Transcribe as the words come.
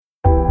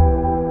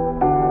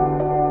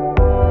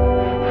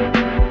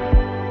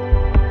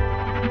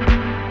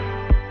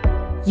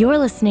You're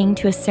listening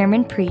to a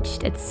sermon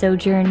preached at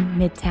Sojourn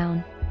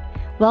Midtown.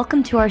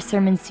 Welcome to our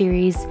sermon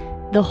series,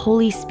 The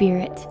Holy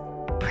Spirit,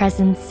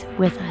 Presence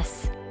with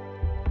Us.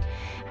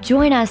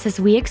 Join us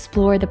as we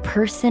explore the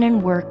person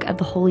and work of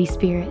the Holy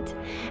Spirit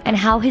and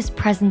how His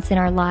presence in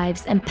our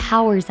lives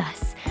empowers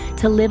us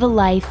to live a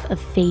life of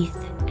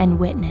faith and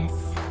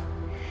witness.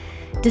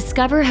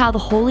 Discover how the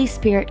Holy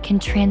Spirit can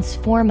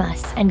transform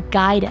us and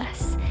guide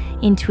us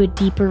into a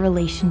deeper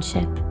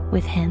relationship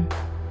with Him.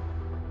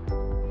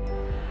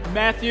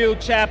 Matthew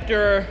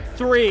chapter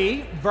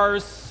 3,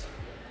 verse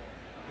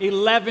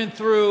 11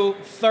 through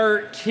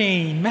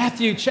 13.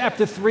 Matthew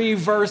chapter 3,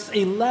 verse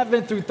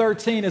 11 through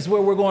 13 is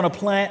where we're going to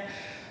plant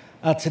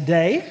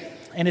today.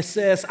 And it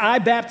says, I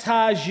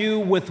baptize you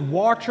with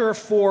water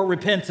for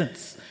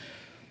repentance,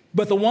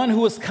 but the one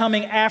who is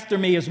coming after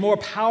me is more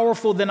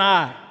powerful than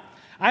I.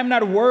 I'm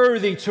not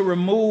worthy to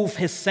remove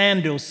his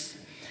sandals.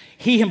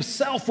 He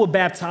himself will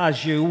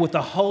baptize you with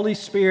the Holy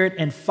Spirit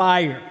and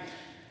fire.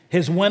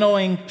 His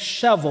winnowing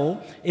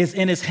shovel is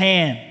in his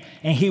hand,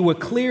 and he will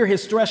clear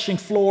his threshing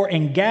floor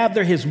and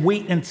gather his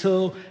wheat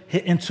into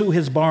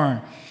his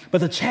barn.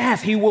 But the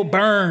chaff he will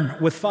burn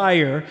with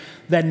fire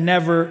that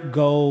never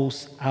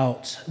goes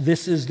out.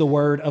 This is the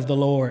word of the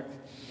Lord.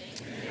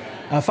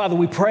 Father,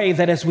 we pray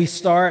that as we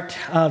start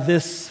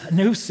this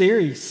new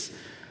series,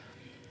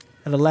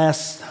 that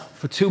lasts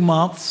for 2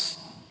 months,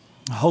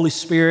 the Holy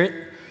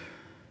Spirit,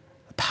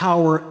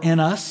 power in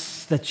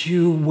us, that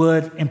you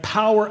would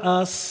empower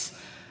us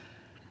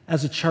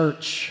as a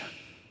church.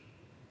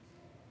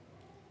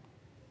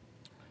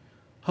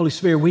 Holy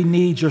Spirit, we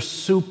need your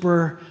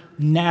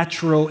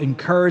supernatural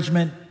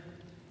encouragement.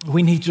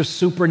 We need your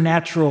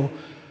supernatural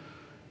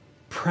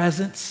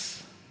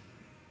presence.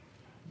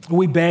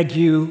 We beg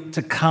you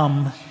to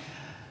come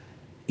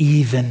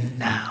even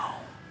now.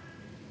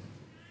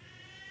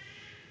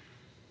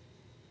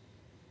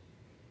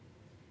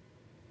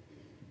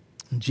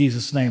 In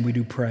Jesus' name we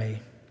do pray.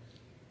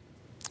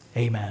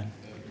 Amen.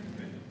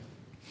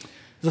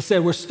 As I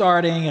said, we're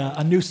starting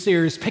a new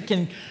series,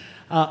 picking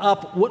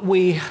up what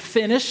we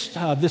finished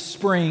this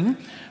spring.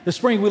 This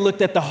spring, we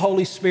looked at the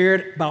Holy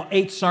Spirit, about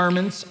 8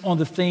 sermons on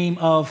the theme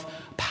of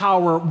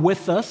power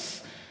with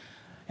us.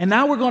 And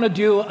now we're going to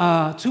do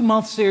a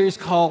 2-month series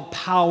called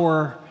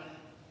Power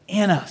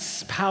in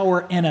Us.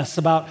 Power in Us,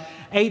 about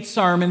 8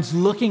 sermons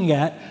looking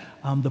at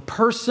the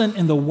person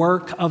and the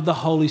work of the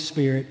Holy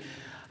Spirit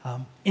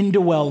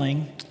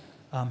indwelling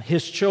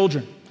His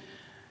children.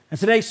 And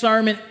today's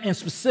sermon in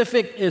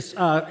specific is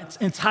it's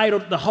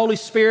entitled The Holy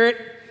Spirit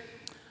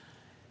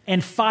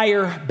and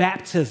Fire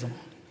Baptism.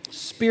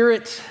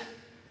 Spirit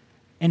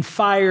and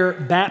Fire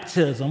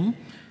Baptism,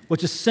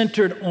 which is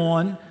centered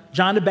on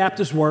John the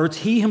Baptist's words,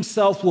 He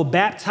himself will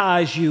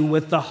baptize you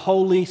with the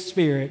Holy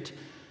Spirit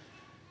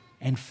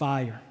and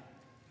fire.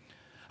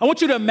 I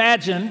want you to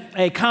imagine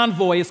a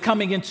convoy is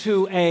coming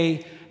into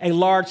a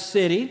large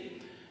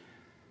city,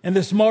 and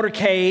this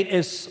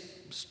motorcade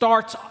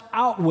starts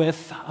out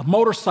with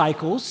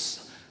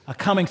motorcycles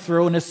coming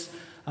through, and this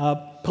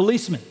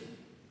policemen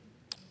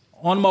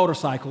on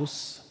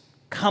motorcycles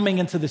coming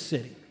into the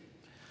city.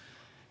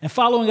 And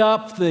following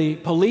up the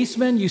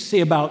policemen, you see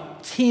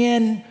about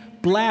 10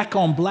 black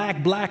on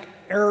black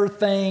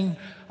everything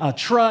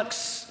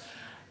trucks,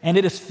 and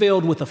it is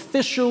filled with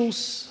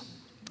officials,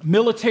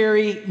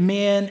 military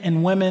men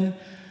and women,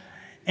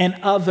 and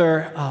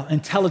other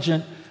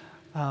intelligent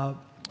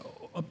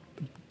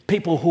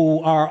people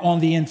who are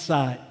on the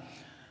inside.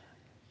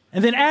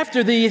 And then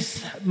after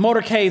these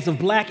motorcades of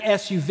black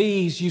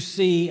SUVs, you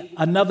see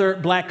another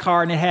black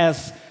car, and it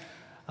has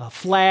a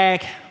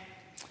flag,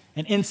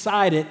 and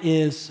inside it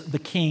is the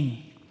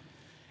king.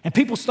 And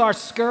people start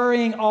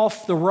scurrying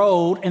off the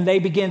road, and they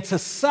begin to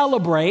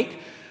celebrate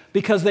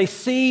because they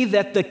see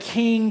that the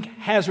king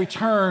has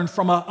returned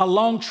from a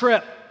long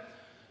trip.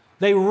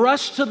 They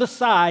rush to the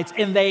sides,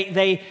 and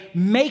they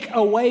make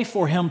a way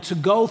for him to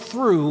go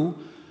through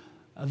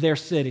their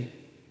city.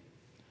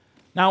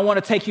 Now, I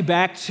want to take you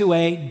back to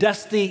a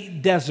dusty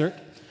desert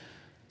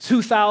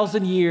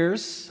 2,000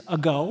 years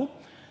ago,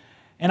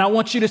 and I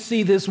want you to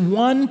see this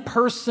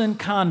one-person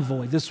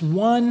convoy, this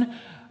one-man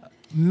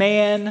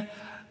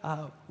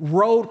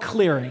road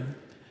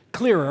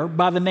clearer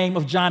by the name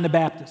of John the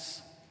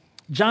Baptist.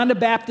 John the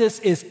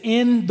Baptist is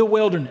in the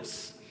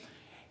wilderness,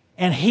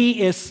 and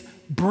he is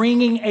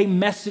bringing a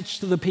message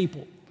to the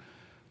people.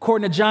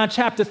 According to John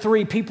chapter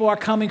 3, people are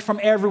coming from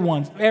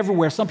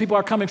everywhere. Some people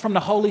are coming from the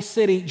holy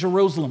city,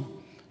 Jerusalem.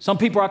 Some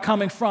people are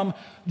coming from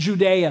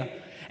Judea.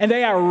 And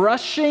they are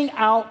rushing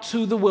out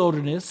to the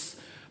wilderness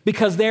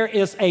because there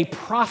is a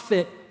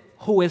prophet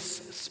who is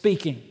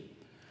speaking.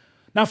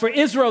 Now, for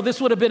Israel,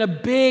 this would have been a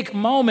big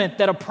moment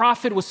that a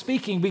prophet was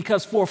speaking,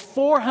 because for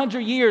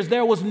 400 years,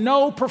 there was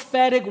no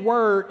prophetic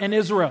word in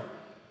Israel.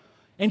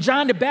 And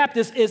John the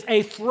Baptist is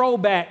a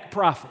throwback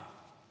prophet.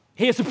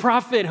 He is a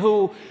prophet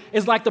who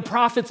is like the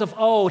prophets of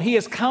old. He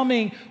is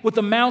coming with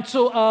the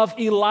mantle of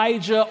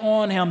Elijah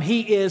on him.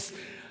 He is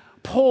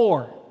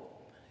poor.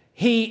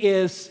 He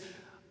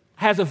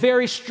has a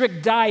very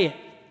strict diet.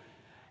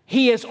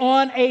 He is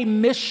on a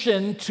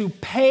mission to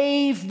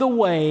pave the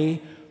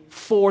way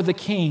for the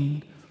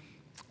King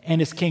and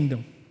his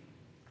kingdom.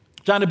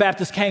 John the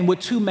Baptist came with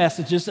two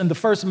messages, and the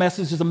first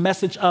message is a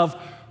message of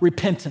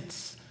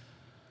repentance.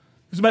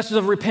 This message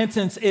of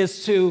repentance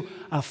is to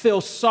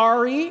feel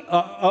sorry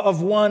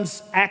of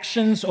one's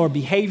actions or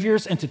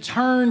behaviors and to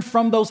turn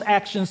from those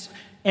actions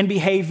and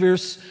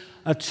behaviors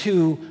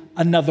to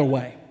another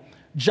way.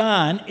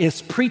 John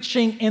is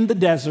preaching in the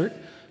desert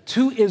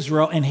to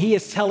Israel, and he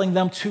is telling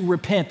them to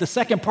repent. The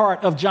second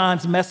part of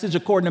John's message,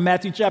 according to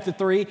Matthew chapter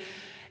 3,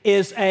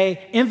 is an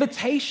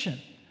invitation.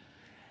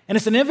 And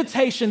it's an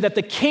invitation that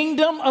the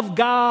kingdom of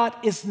God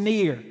is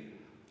near.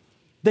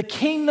 The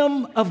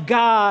kingdom of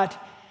God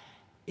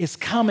is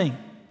coming.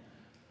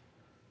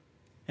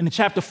 And in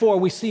chapter 4,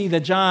 we see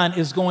that John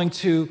is going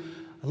to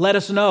let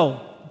us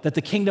know that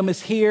the kingdom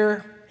is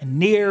here and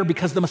near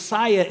because the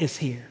Messiah is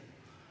here.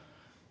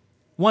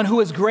 One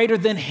who is greater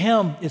than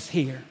him is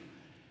here.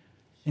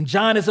 And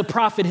John is a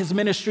prophet. His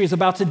ministry is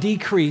about to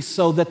decrease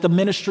so that the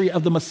ministry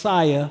of the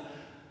Messiah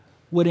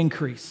would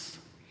increase.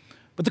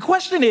 But the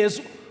question is,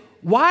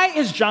 why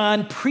is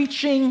John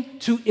preaching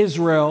to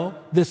Israel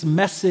this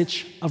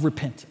message of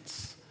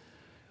repentance?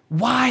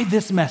 Why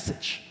this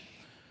message?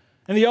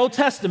 In the Old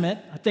Testament,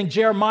 I think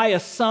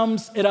Jeremiah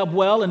sums it up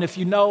well. And if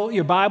you know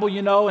your Bible,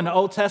 you know in the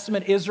Old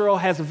Testament, Israel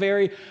has a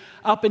very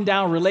up and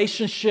down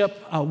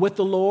relationship with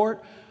the Lord.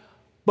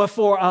 But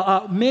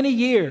for many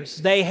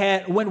years,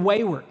 they went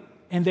wayward.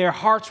 And their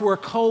hearts were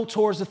cold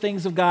towards the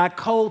things of God,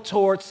 cold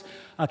towards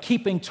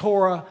keeping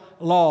Torah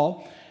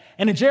law.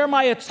 And in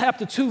Jeremiah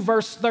chapter 2,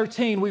 verse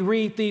 13, we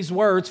read these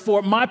words,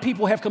 "For my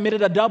people have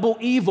committed a double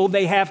evil.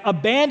 They have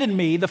abandoned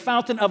me, the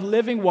fountain of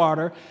living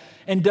water,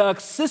 and dug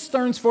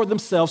cisterns for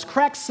themselves,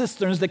 cracked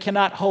cisterns that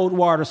cannot hold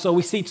water." So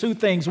we see two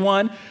things.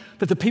 One,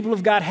 that the people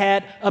of God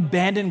had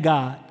abandoned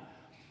God.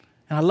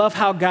 And I love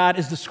how God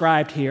is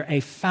described here, a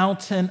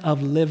fountain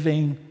of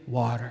living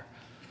water.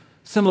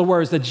 Similar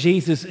words that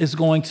Jesus is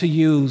going to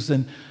use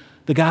in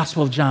the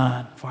Gospel of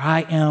John. For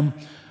I am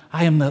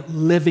the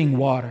living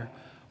water.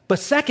 But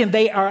second,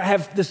 they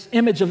have this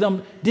image of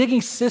them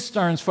digging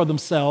cisterns for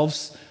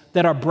themselves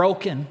that are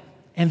broken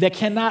and that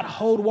cannot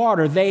hold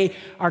water. They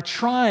are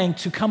trying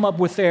to come up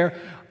with their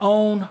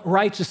own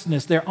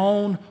righteousness, their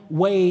own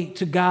way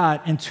to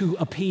God and to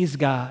appease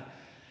God.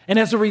 And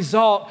as a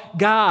result,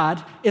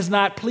 God is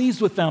not pleased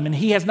with them, and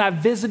he has not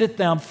visited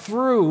them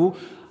through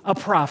a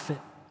prophet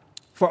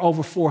for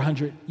over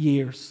 400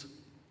 years.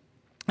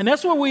 And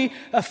that's where we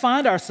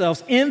find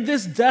ourselves, in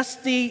this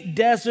dusty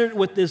desert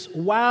with this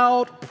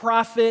wild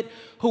prophet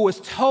who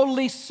is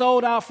totally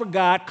sold out for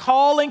God,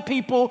 calling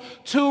people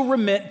to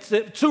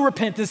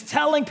repentance,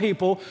 telling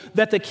people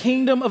that the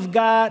kingdom of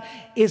God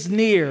is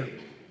near.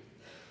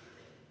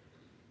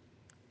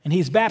 And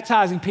he's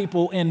baptizing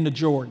people in the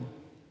Jordan.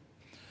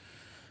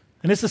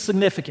 And this is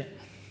significant.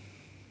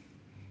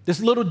 This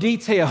little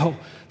detail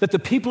that the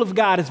people of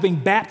God is being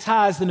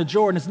baptized in the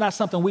Jordan is not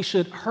something we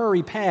should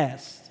hurry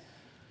past.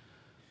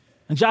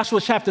 In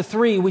Joshua chapter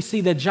 3, we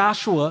see that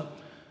Joshua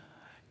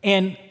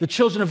and the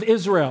children of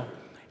Israel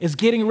is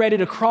getting ready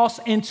to cross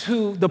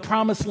into the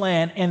promised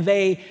land, and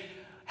they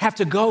have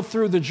to go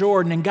through the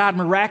Jordan, and God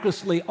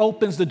miraculously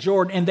opens the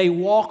Jordan, and they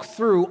walk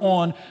through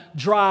on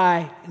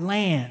dry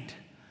land.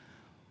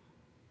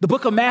 The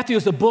book of Matthew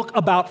is a book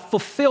about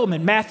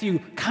fulfillment.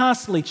 Matthew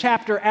constantly,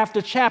 chapter after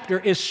chapter,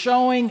 is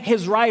showing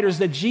his writers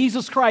that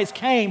Jesus Christ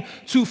came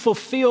to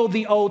fulfill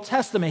the Old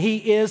Testament.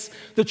 He is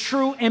the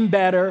true and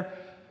better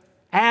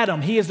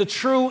Adam. He is the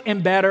true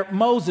and better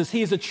Moses.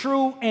 He is the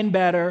true and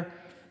better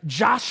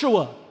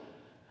Joshua.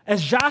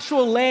 As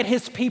Joshua led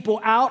his people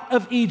out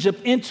of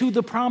Egypt into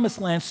the promised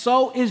land,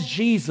 so is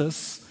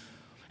Jesus,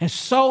 and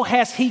so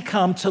has he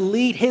come to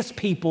lead his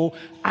people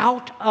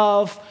out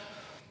of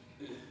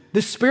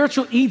the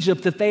spiritual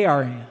Egypt that they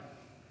are in,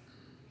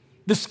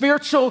 the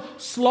spiritual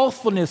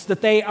slothfulness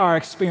that they are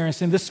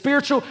experiencing, the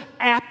spiritual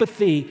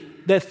apathy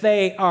that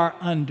they are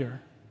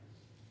under,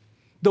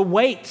 the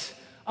weight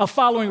of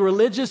following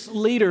religious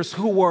leaders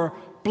who were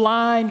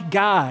blind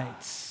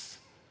guides.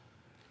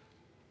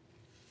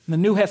 And the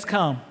new has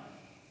come,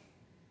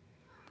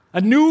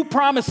 a new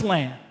promised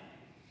land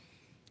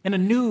and a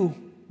new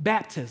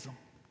baptism.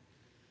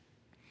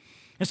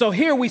 And so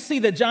here we see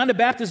that John the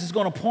Baptist is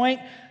going to point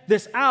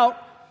this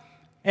out.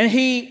 And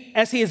he,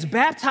 as he is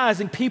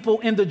baptizing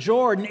people in the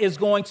Jordan, is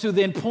going to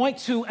then point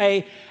to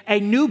a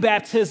new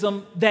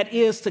baptism that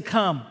is to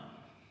come.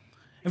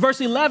 In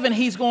verse 11,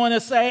 he's going to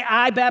say,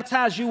 "I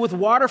baptize you with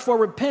water for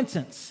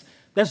repentance."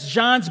 That's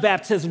John's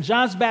baptism.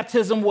 John's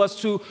baptism was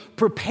to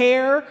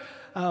prepare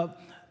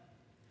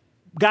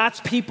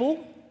God's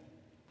people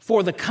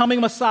for the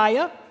coming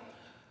Messiah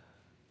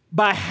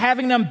by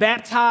having them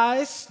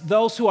baptize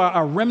those who are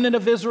a remnant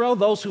of Israel,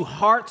 those whose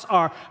hearts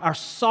are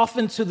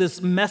softened to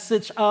this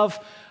message of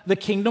the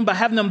kingdom, by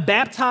having them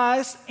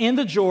baptized in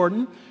the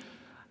Jordan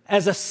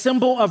as a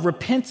symbol of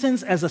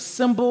repentance, as a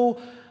symbol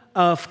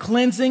of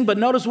cleansing. But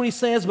notice what he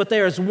says, "But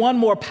there is one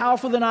more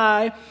powerful than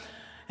I,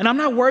 and I'm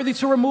not worthy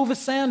to remove his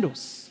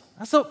sandals.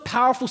 That's a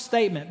powerful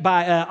statement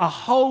by a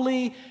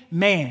holy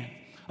man,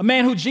 a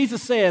man who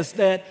Jesus says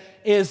that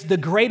is the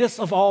greatest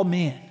of all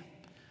men.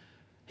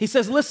 He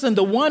says, listen,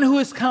 the one who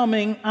is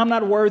coming, I'm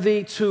not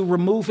worthy to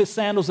remove his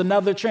sandals.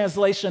 Another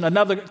translation,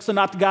 another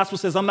synoptic gospel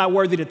says, I'm not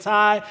worthy to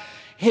tie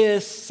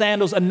his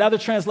sandals. Another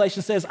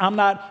translation says, I'm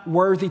not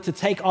worthy to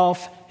take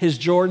off his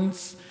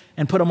Jordans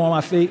and put them on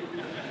my feet.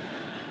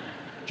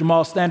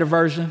 Jamaal Standard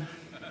Version.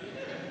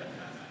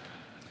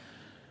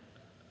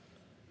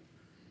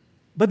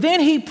 But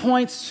then he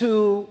points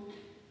to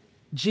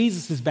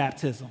Jesus'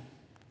 baptism.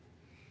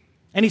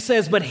 And he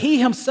says, but he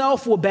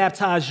himself will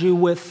baptize you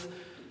with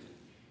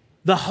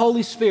the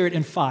Holy Spirit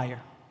and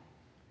fire.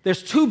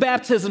 There's two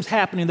baptisms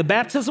happening, the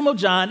baptism of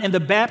John and the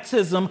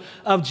baptism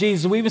of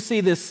Jesus. We even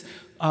see this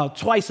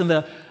twice in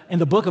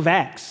the book of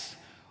Acts,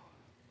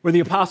 where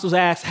the apostles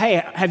ask,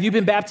 hey, have you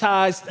been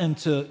baptized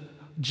into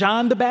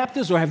John the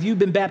Baptist or have you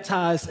been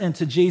baptized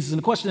into Jesus? And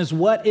the question is,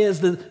 what is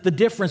the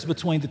difference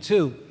between the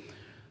two?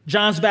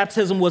 John's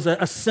baptism was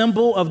a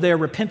symbol of their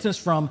repentance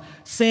from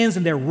sins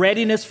and their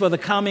readiness for the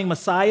coming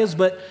Messiahs,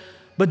 but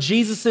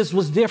Jesus's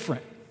was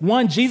different.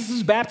 One,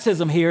 Jesus'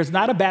 baptism here is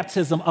not a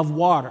baptism of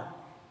water.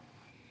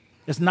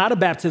 It's not a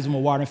baptism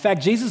of water. In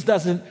fact, Jesus'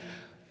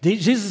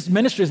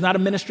 ministry is not a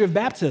ministry of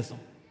baptism.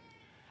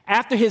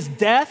 After his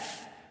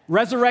death,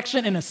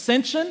 resurrection, and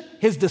ascension,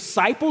 his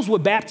disciples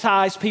would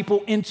baptize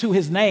people into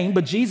his name,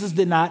 but Jesus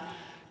did not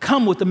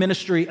come with the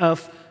ministry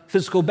of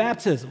physical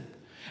baptism.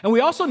 And we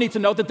also need to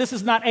note that this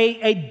is not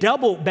a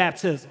double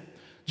baptism.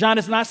 John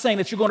is not saying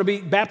that you're going to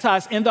be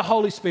baptized in the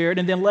Holy Spirit,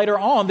 and then later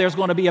on there's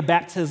going to be a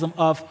baptism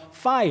of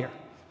fire.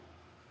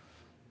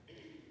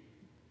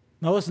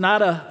 No, it's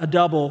not a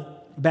double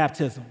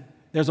baptism.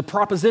 There's a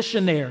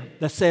proposition there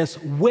that says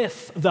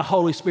with the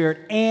Holy Spirit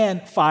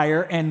and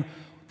fire, and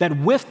that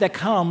with that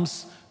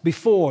comes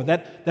before.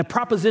 That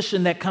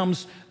proposition that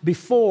comes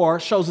before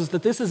shows us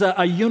that this is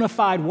a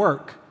unified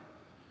work.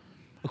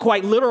 A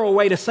quite literal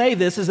way to say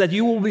this is that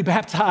you will be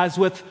baptized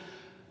with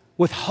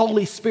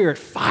Holy Spirit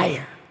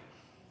fire,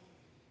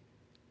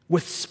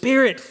 with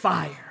Spirit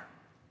fire.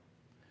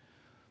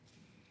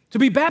 To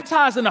be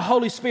baptized in the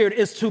Holy Spirit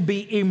is to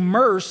be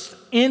immersed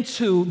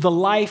into the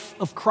life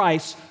of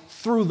Christ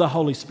through the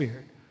Holy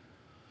Spirit.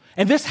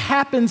 And this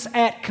happens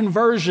at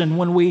conversion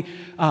when we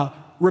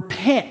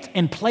repent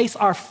and place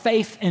our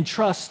faith and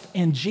trust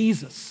in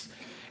Jesus.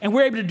 And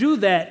we're able to do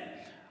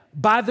that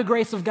by the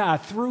grace of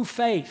God through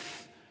faith.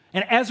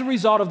 And as a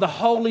result of the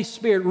Holy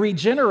Spirit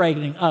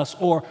regenerating us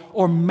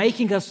or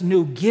making us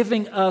new,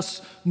 giving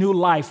us new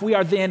life, we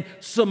are then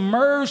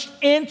submerged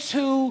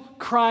into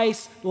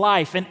Christ's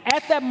life. And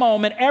at that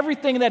moment,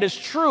 everything that is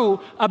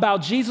true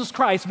about Jesus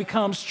Christ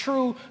becomes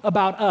true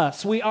about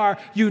us. We are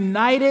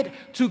united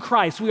to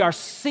Christ. We are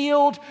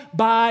sealed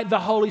by the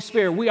Holy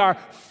Spirit. We are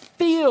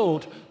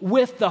filled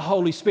with the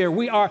Holy Spirit.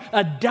 We are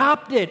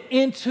adopted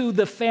into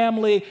the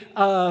family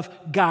of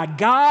God.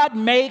 God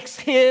makes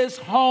his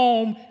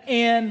home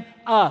in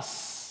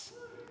us.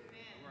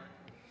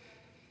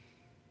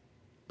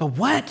 But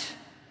what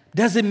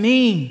does it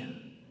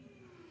mean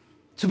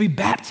to be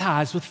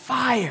baptized with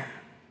fire?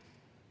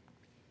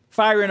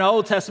 Fire in the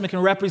Old Testament can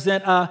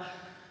represent a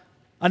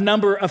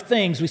number of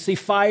things. We see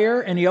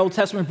fire in the Old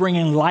Testament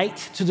bringing light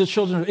to the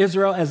children of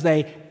Israel as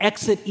they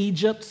exit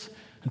Egypt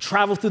and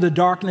travel through the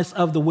darkness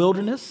of the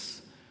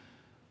wilderness.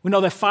 We know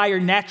that fire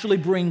naturally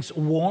brings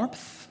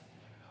warmth.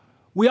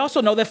 We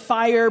also know that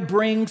fire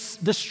brings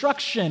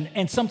destruction,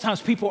 and sometimes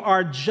people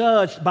are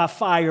judged by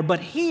fire.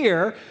 But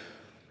here,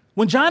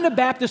 when John the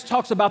Baptist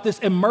talks about this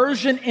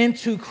immersion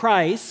into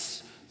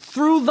Christ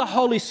through the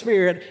Holy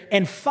Spirit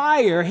and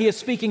fire, he is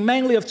speaking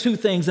mainly of two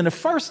things. And the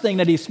first thing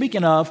that he's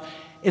speaking of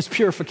is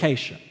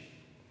purification.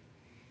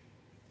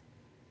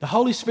 The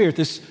Holy Spirit,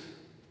 this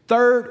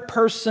third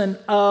person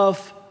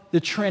of the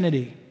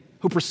Trinity,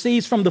 who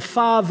proceeds from the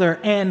Father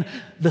and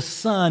the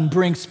Son,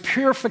 brings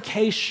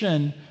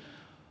purification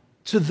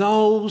to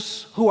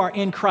those who are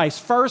in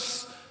Christ.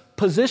 First,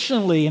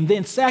 positionally, and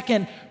then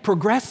second,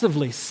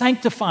 progressively,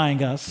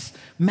 sanctifying us,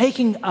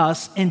 making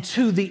us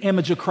into the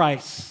image of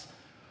Christ.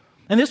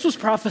 And this was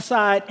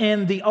prophesied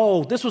in the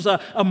Old. This was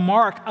a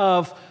mark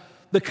of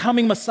the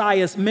coming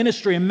Messiah's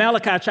ministry. In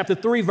Malachi chapter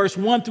 3, verse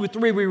 1 through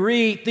 3, we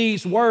read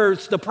these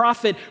words. The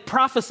prophet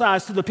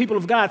prophesies to the people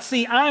of God,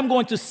 "See, I am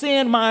going to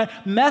send my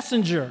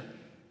messenger,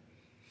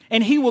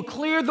 and he will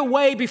clear the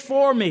way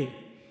before me.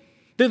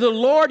 That the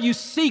Lord you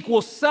seek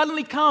will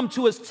suddenly come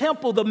to his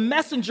temple, the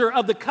messenger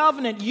of the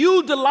covenant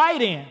you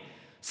delight in.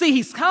 See,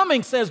 he's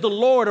coming, says the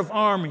Lord of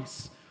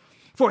armies.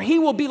 For he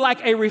will be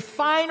like a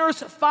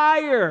refiner's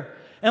fire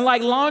and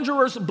like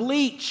launderer's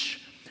bleach.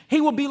 He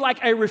will be like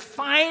a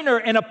refiner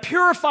and a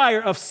purifier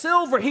of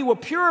silver. He will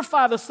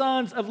purify the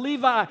sons of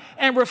Levi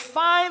and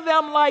refine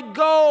them like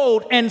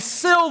gold and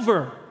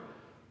silver."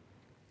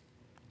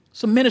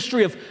 It's a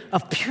ministry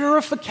of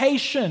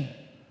purification.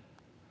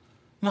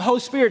 And the Holy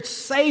Spirit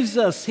saves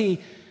us. He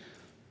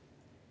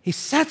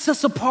sets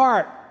us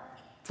apart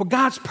for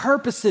God's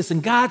purposes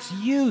and God's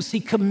use. He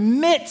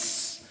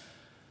commits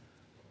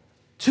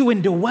to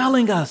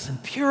indwelling us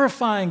and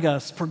purifying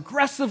us,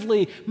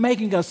 progressively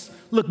making us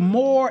look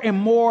more and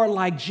more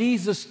like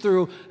Jesus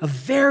through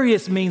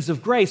various means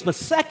of grace. But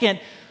second,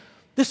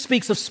 this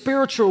speaks of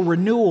spiritual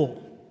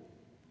renewal.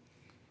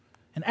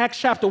 In Acts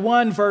chapter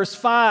 1, verse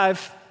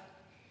 5,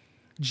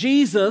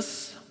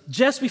 Jesus,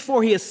 just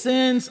before he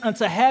ascends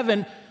unto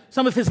heaven,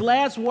 some of his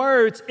last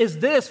words is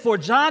this: for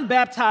John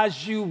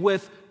baptized you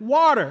with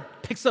water.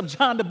 Picks up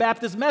John the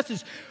Baptist's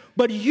message.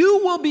 But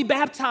you will be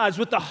baptized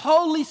with the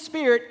Holy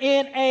Spirit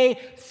in a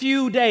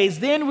few days.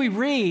 Then we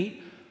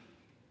read,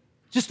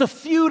 just a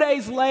few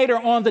days later,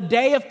 on the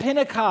day of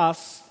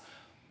Pentecost,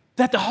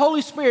 that the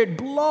Holy Spirit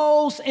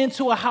blows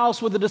into a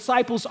house where the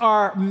disciples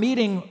are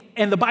meeting.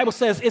 And the Bible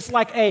says it's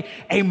like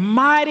a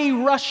mighty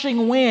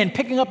rushing wind,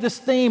 picking up this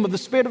theme of the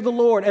Spirit of the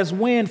Lord as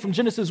wind from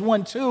Genesis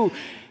 1:2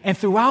 and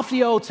throughout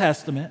the Old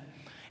Testament.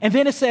 And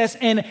then it says,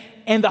 and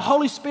the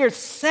Holy Spirit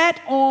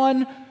sat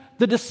on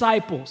the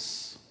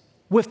disciples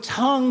with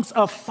tongues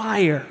of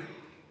fire.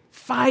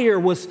 Fire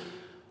was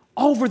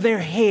over their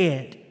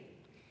head.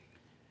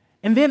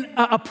 And then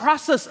a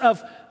process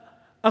of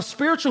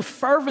spiritual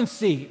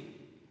fervency,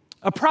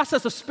 a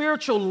process of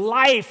spiritual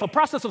life, a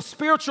process of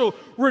spiritual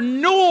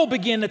renewal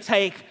began to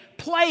take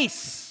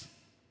place.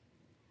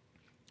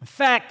 In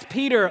fact,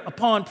 Peter,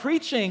 upon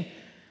preaching,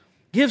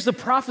 gives the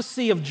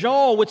prophecy of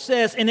Joel, which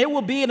says, and it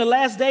will be in the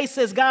last days,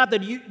 says God,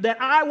 that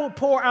I will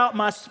pour out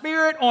my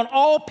Spirit on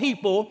all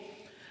people.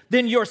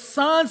 Then your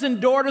sons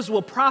and daughters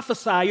will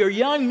prophesy, your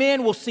young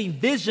men will see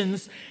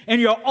visions, and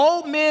your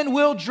old men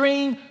will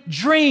dream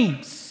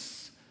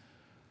dreams.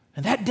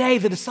 And that day,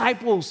 the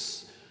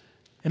disciples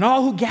and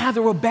all who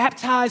gather were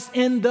baptized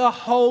in the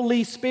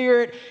Holy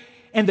Spirit,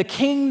 and the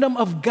kingdom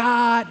of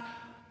God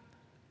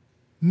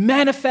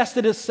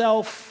manifested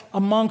itself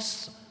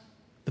amongst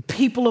the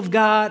people of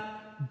God,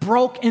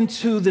 broke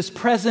into this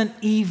present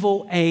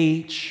evil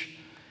age,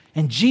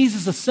 and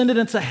Jesus ascended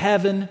into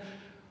heaven,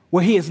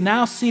 where he is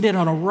now seated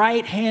on the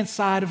right-hand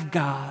side of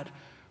God,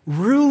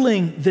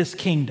 ruling this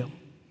kingdom.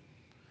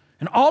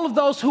 And all of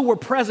those who were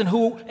present,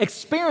 who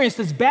experienced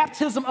this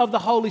baptism of the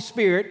Holy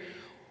Spirit,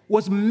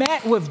 was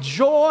met with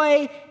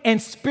joy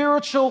and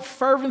spiritual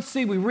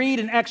fervency. We read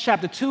in Acts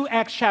chapter 2,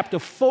 Acts chapter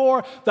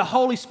 4, the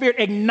Holy Spirit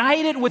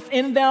ignited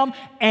within them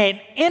an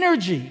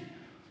energy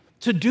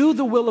to do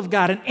the will of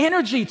God, an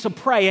energy to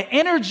pray, an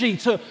energy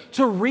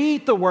to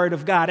read the word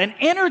of God, an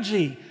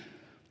energy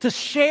to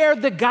share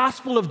the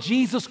gospel of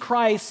Jesus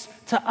Christ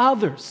to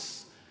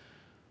others.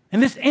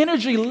 And this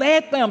energy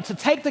led them to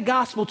take the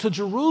gospel to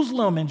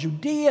Jerusalem and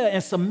Judea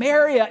and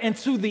Samaria and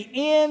to the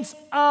ends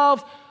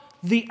of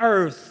the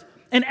earth.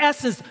 In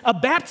essence, a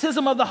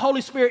baptism of the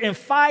Holy Spirit in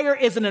fire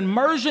is an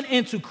immersion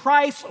into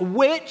Christ,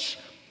 which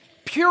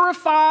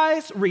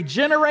purifies,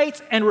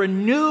 regenerates, and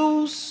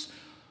renews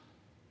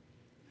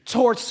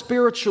towards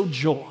spiritual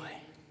joy.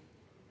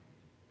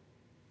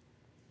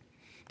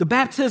 The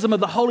baptism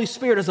of the Holy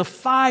Spirit is a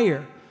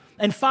fire,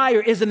 and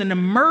fire is an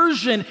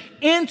immersion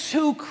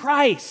into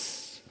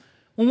Christ.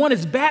 When one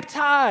is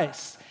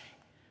baptized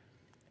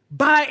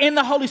in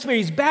the Holy Spirit,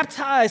 he's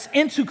baptized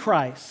into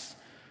Christ.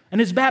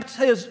 And this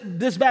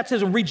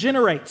baptism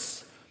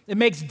regenerates. It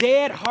makes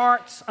dead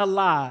hearts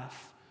alive.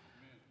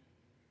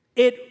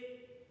 It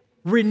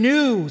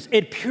renews,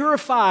 it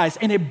purifies,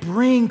 and it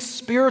brings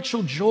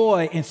spiritual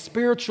joy and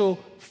spiritual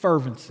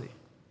fervency.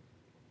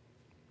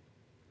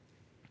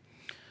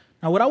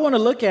 Now, what I want to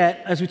look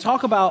at as we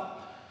talk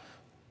about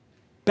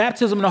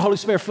baptism in the Holy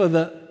Spirit for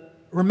the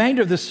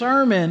remainder of the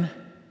sermon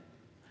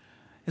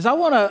is I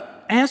want to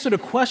answer the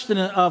question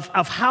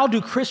of how do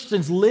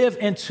Christians live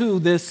into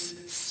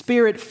this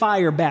spirit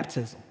fire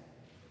baptism?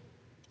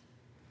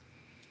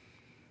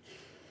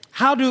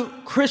 How do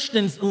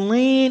Christians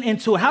lean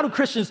into it? How do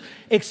Christians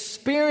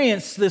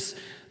experience this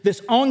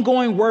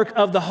ongoing work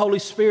of the Holy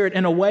Spirit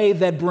in a way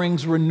that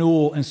brings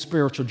renewal and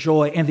spiritual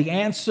joy? And the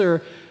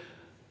answer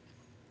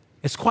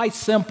is quite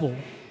simple,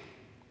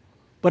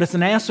 but it's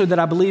an answer that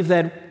I believe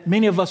that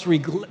many of us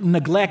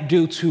neglect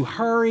due to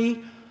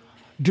hurry,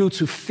 due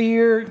to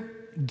fear,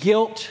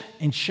 guilt,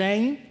 and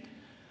shame.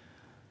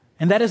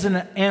 And that is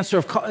the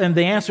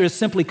answer is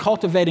simply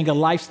cultivating a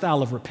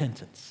lifestyle of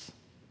repentance.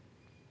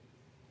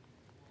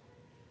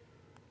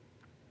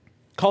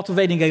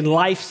 Cultivating a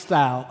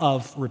lifestyle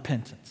of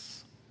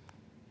repentance.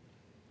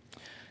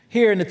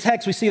 Here in the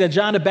text, we see that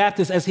John the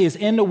Baptist, as he is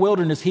in the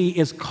wilderness, he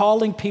is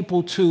calling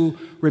people to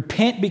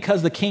repent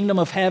because the kingdom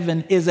of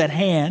heaven is at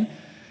hand.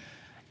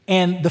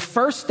 And the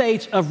first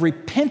stage of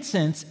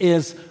repentance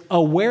is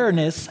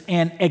awareness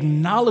and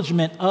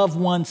acknowledgement of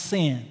one's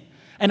sin.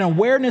 An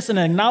awareness and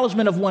an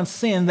acknowledgement of one's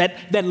sin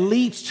that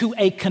leads to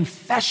a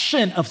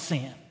confession of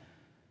sin.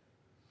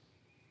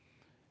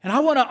 And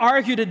I want to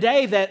argue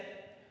today that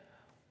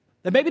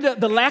maybe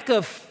the lack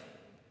of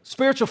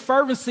spiritual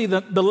fervency,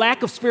 the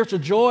lack of spiritual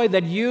joy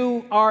that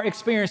you are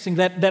experiencing,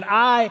 that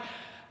I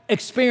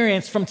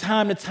experience from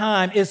time to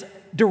time, is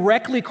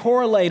directly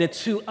correlated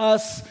to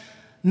us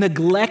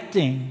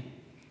neglecting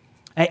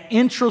a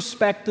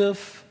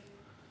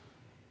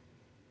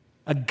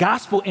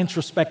gospel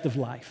introspective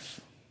life.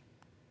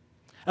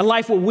 A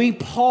life where we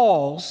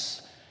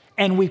pause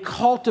and we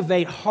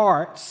cultivate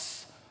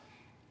hearts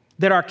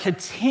that are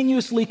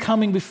continuously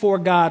coming before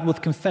God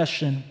with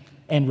confession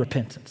and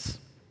repentance.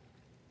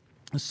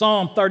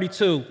 Psalm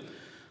 32,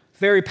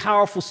 very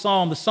powerful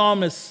psalm. The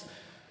psalmist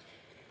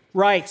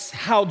writes,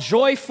 "How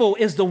joyful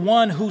is the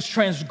one whose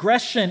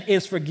transgression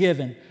is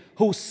forgiven,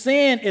 whose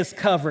sin is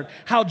covered.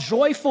 How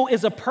joyful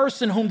is a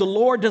person whom the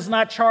Lord does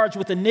not charge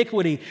with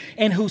iniquity,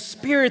 and whose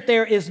spirit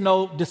there is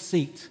no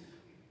deceit.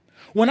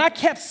 When I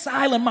kept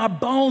silent, my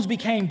bones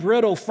became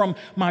brittle from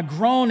my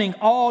groaning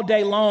all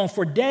day long.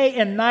 For day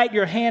and night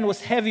your hand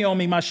was heavy on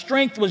me. My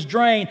strength was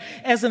drained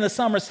as in the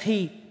summer's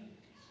heat.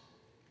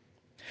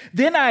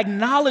 Then I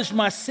acknowledged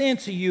my sin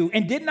to you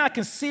and did not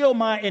conceal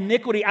my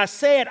iniquity. I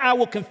said, I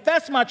will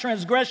confess my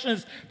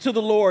transgressions to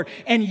the Lord,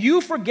 and you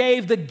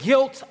forgave the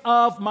guilt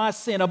of my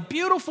sin." A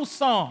beautiful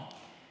song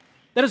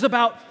that is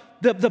about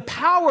the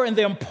power and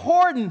the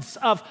importance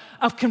of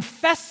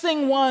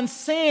confessing one's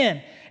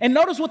sin. And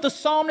notice what the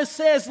psalmist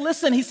says.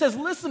 He says,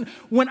 listen,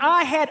 when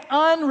I had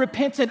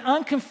unrepentant,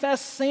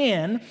 unconfessed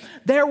sin,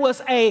 there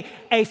was a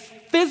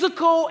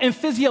physical and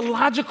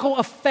physiological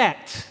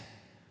effect.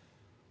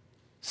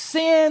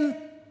 Sin,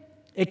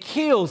 it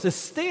kills, it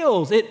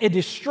steals, it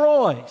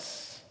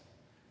destroys,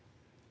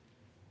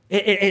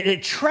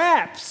 it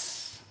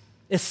traps,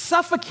 it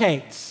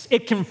suffocates,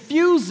 it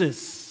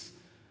confuses.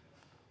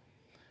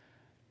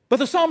 But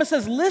the psalmist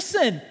says,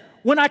 listen,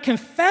 when I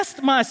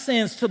confessed my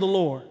sins to the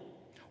Lord,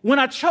 when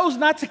I chose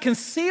not to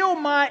conceal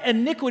my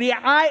iniquity,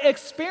 I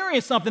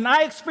experienced something.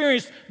 I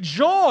experienced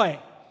joy,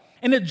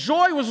 and the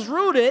joy was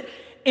rooted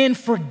in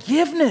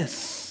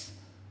forgiveness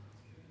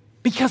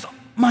because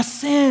my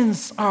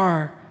sins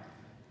are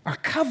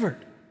covered.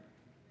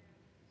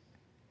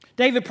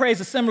 David prays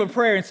a similar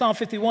prayer in Psalm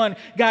 51.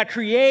 God,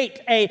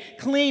 create a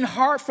clean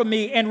heart for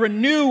me and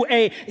renew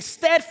a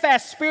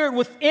steadfast spirit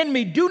within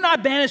me. Do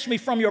not banish me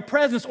from your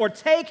presence or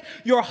take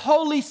your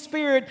Holy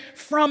Spirit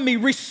from me.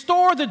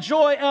 Restore the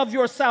joy of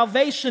your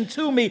salvation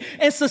to me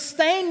and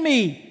sustain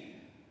me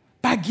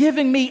by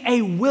giving me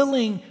a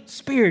willing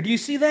spirit. Do you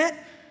see that?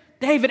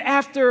 David,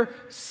 after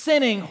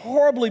sinning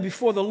horribly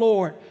before the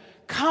Lord,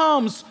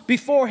 comes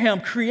before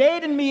him,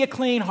 create in me a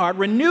clean heart,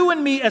 renew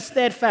in me a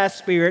steadfast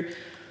spirit.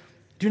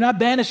 Do not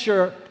banish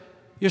your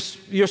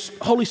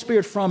Holy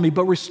Spirit from me,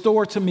 but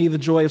restore to me the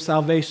joy of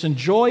salvation.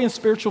 Joy and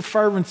spiritual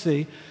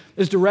fervency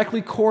is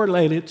directly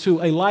correlated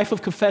to a life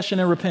of confession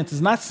and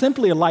repentance. Not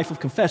simply a life of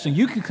confession.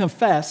 You can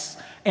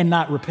confess and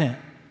not repent.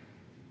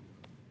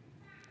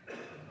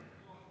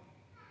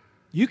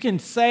 You can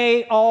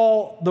say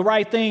all the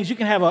right things. You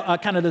can have a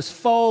kind of this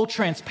faux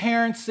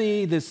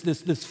transparency,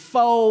 this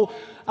faux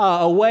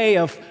way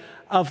of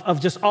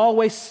just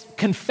always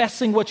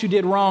confessing what you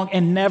did wrong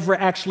and never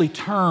actually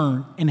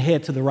turn and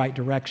head to the right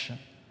direction.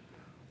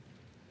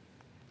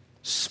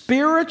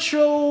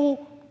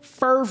 Spiritual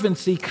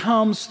fervency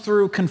comes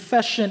through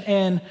confession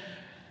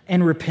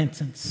and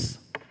repentance.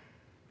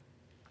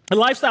 A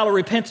lifestyle of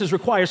repentance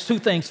requires two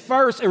things.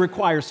 First, it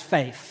requires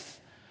faith.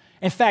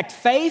 In fact,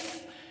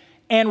 faith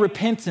and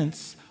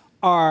repentance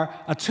are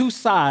two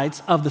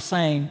sides of the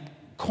same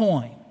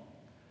coin.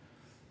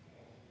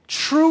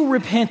 True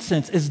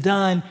repentance is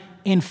done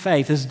in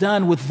faith. It's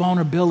done with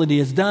vulnerability.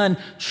 It's done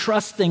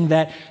trusting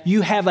that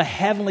you have a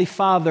heavenly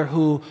Father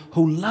who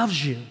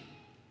loves you.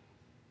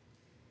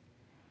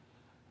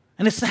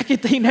 And the second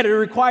thing that it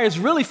requires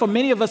really for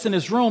many of us in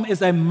this room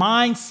is a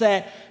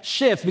mindset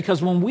shift,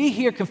 because when we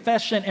hear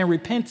confession and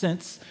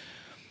repentance,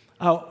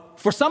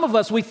 for some of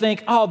us, we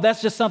think, oh,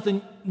 that's just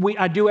something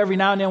I do every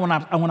now and then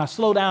when I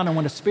slow down and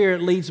when the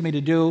Spirit leads me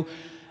to do.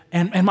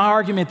 And my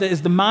argument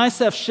is the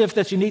mindset shift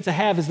that you need to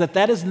have is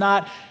that is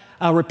not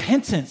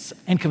repentance,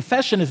 and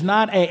confession is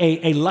not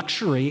a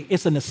luxury.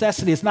 It's a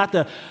necessity. It's not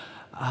the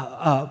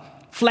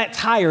flat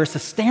tire. It's a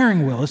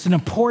steering wheel. It's an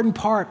important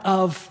part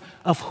of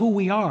who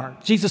we are.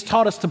 Jesus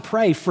taught us to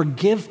pray,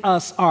 forgive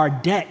us our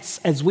debts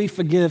as we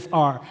forgive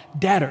our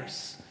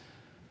debtors.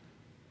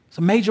 It's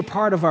a major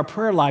part of our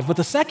prayer life. But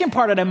the second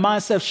part of that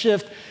mindset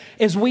shift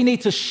is we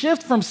need to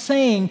shift from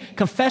seeing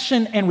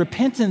confession and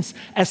repentance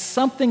as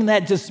something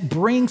that just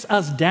brings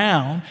us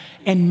down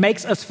and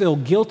makes us feel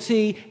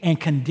guilty and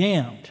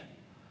condemned,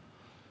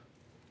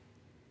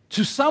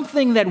 to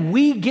something that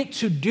we get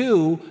to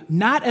do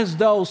not as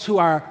those who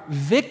are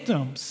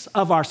victims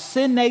of our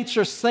sin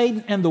nature,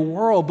 Satan, and the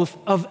world,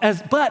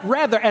 but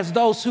rather as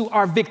those who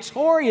are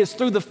victorious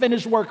through the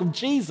finished work of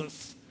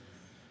Jesus.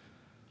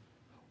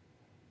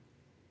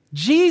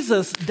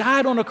 Jesus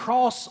died on the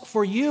cross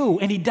for you,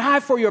 and he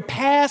died for your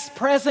past,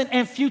 present,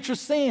 and future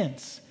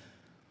sins.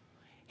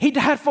 He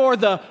died for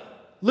the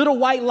little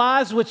white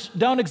lies which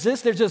don't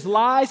exist. They're just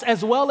lies,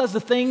 as well as the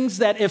things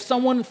that if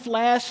someone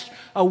flashed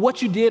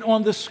what you did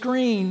on the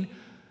screen,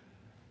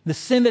 the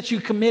sin that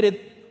you committed,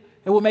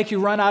 it will make you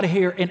run out of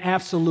here in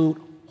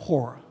absolute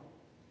horror.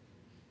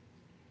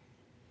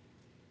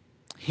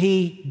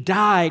 He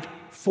died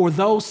for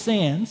those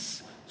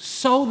sins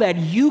so that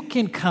you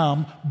can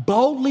come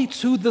boldly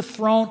to the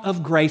throne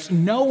of grace,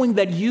 knowing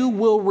that you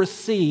will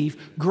receive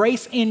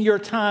grace in your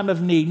time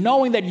of need,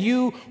 knowing that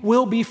you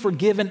will be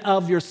forgiven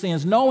of your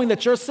sins, knowing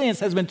that your sins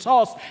has been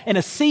tossed in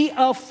a sea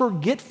of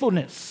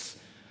forgetfulness,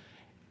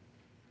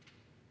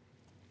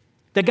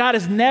 that God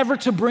is never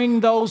to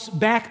bring those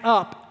back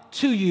up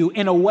to you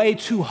in a way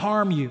to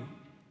harm you.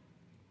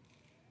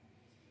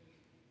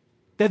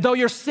 That though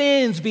your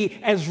sins be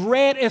as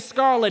red as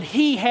scarlet,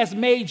 he has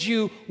made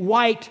you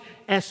white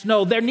as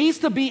snow. There needs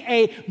to be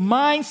a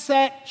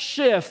mindset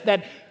shift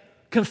that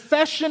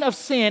confession of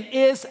sin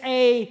is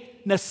a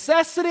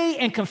necessity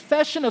and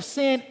confession of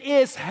sin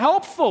is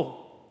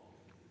helpful.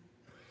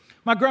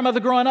 My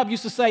grandmother growing up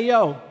used to say,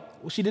 yo.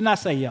 Well, she did not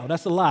say yo.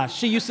 That's a lie.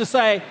 She used to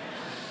say,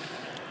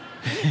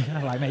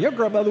 I'm like, man, your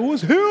grandmother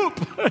was hip.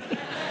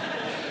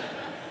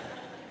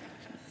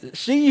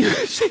 She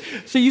used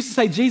to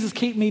say, Jesus,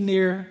 keep me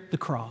near the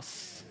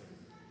cross.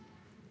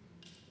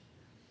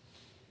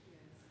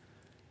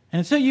 And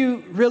until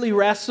you really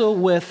wrestle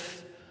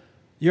with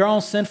your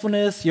own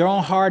sinfulness, your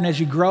own heart, and as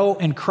you grow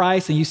in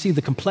Christ and you see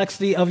the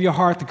complexity of your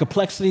heart, the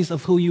complexities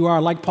of who you are,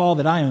 like Paul,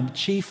 that I am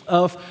chief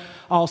of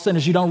all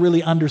sinners, you don't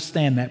really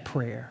understand that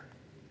prayer.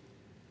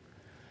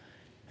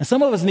 And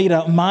some of us need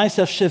a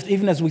mindset shift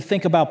even as we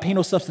think about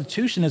penal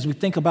substitution, as we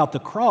think about the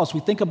cross, we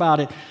think about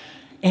it.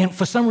 And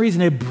for some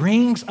reason, it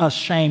brings us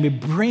shame.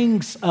 It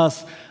brings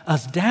us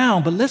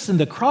down. But listen,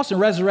 the cross and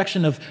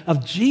resurrection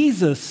of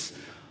Jesus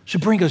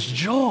should bring us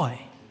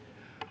joy.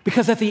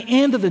 Because at the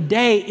end of the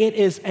day, it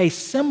is a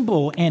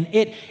symbol, and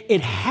it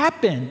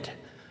happened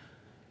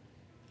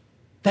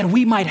that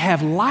we might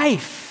have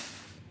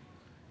life.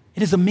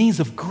 It is a means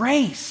of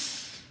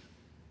grace.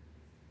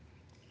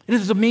 It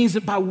is a means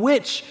by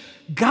which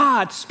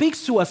God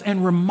speaks to us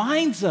and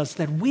reminds us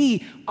that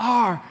we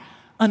are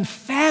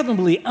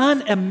unfathomably,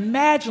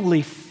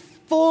 unimaginably,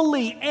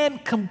 fully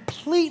and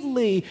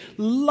completely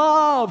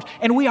loved,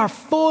 and we are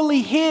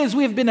fully his.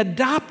 We have been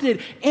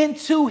adopted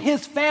into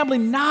his family,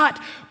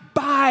 not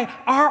by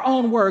our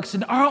own works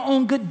and our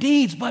own good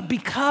deeds, but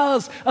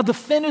because of the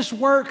finished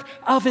work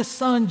of his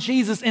son,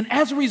 Jesus. And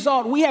as a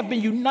result, we have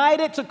been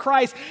united to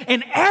Christ,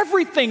 and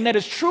everything that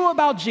is true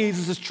about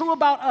Jesus is true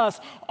about us.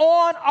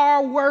 On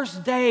our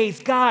worst days,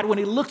 God, when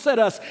he looks at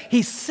us,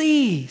 he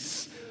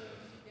sees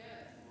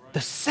the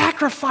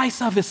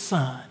sacrifice of his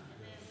son.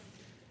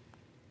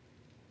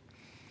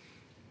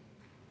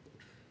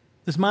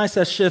 This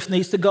mindset shift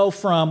needs to go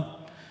from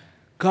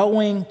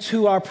going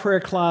to our prayer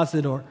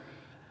closet or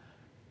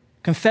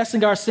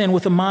confessing our sin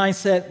with a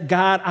mindset,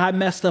 God, I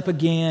messed up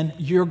again,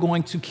 you're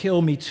going to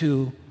kill me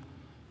too.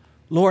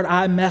 Lord,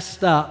 I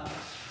messed up,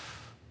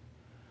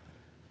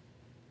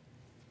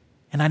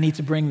 and I need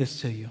to bring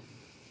this to you.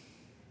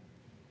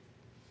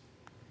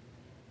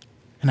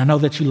 And I know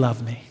that you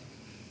love me,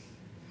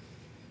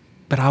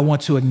 but I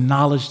want to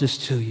acknowledge this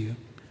to you.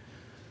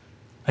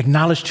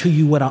 Acknowledge to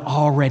you what I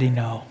already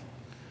know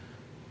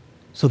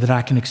so that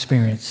I can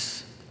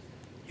experience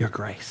your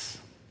grace.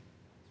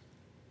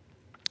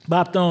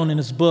 Bob Thone, in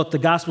his book, The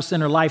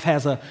Gospel-Centered Life,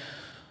 has a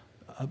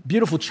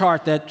beautiful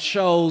chart that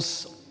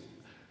shows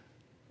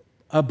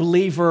a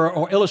believer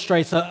or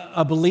illustrates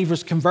a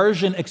believer's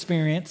conversion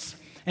experience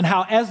and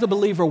how as the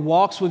believer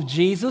walks with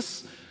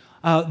Jesus,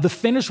 the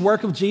finished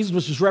work of Jesus,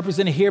 which is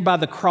represented here by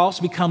the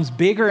cross, becomes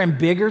bigger and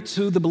bigger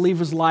to the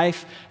believer's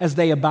life as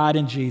they abide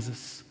in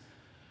Jesus.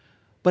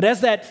 But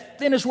as that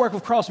finished work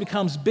of cross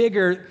becomes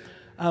bigger,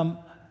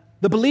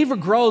 the believer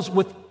grows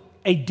with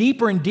a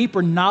deeper and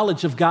deeper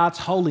knowledge of God's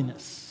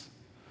holiness.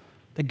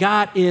 That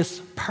God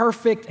is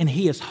perfect and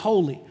he is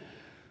holy.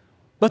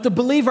 But the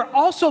believer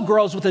also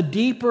grows with a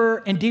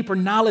deeper and deeper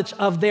knowledge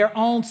of their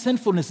own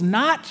sinfulness.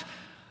 Not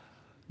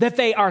that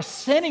they are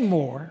sinning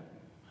more.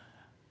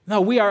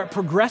 No, we are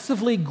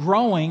progressively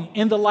growing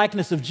in the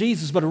likeness of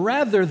Jesus, but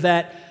rather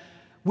that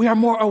we are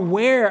more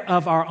aware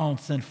of our own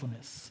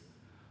sinfulness.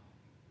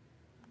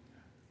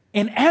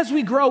 And as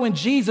we grow in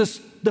Jesus,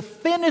 the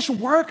finished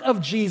work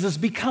of Jesus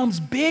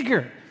becomes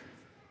bigger.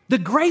 The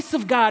grace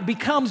of God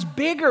becomes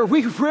bigger.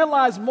 We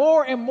realize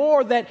more and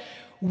more that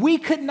we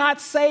could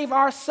not save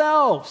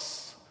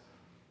ourselves.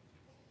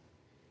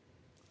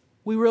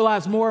 We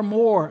realize more and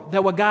more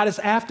that what God is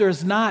after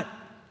is not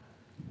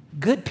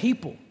good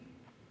people,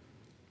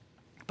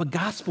 but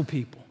gospel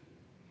people.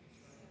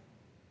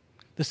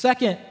 The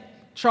second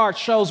chart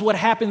shows what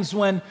happens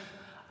when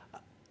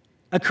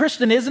a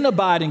Christian isn't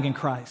abiding in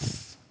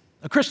Christ.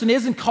 A Christian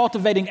isn't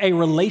cultivating a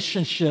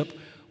relationship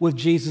with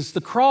Jesus.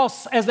 The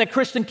cross, as that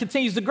Christian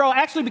continues to grow,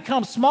 actually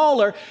becomes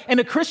smaller, and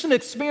the Christian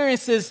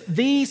experiences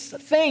these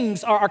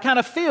things are kind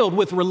of filled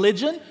with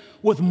religion,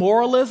 with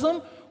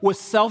moralism, with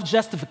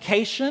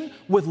self-justification,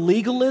 with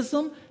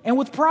legalism, and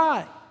with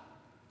pride.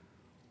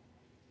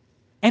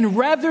 And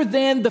rather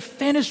than the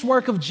finished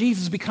work of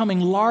Jesus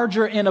becoming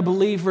larger in a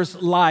believer's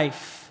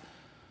life,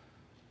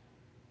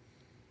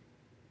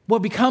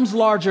 what becomes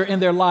larger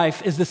in their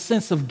life is the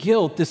sense of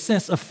guilt, the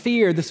sense of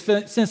fear, the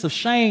sense of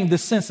shame, the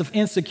sense of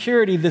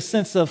insecurity, the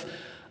sense of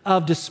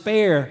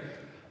despair.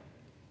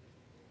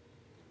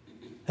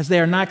 as they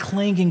are not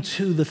clinging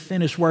to the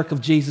finished work of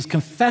Jesus.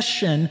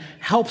 Confession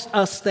helps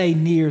us stay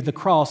near the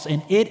cross,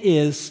 and it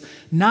is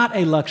not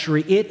a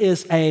luxury. It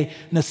is a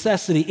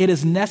necessity. It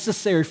is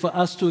necessary for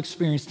us to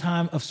experience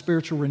time of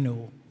spiritual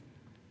renewal.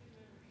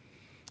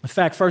 In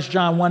fact, 1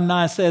 John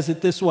 1:9 says it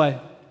this way: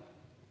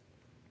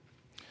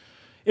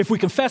 if we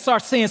confess our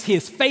sins, he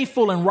is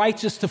faithful and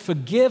righteous to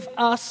forgive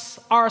us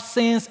our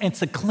sins and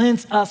to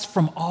cleanse us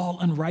from all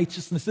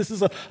unrighteousness. This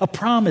is a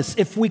promise.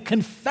 If we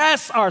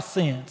confess our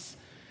sins,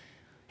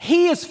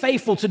 he is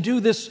faithful to do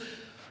this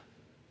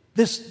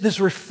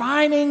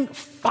refining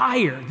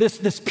fire,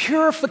 this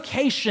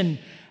purification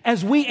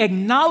as we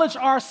acknowledge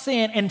our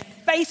sin and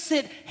face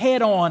it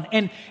head on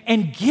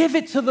and give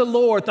it to the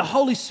Lord. The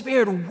Holy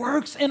Spirit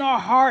works in our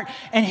heart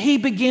and he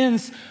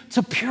begins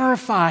to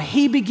purify.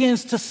 He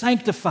begins to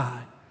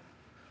sanctify.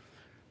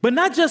 But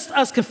not just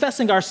us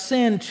confessing our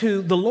sin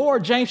to the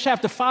Lord. James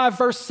chapter 5,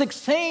 verse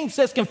 16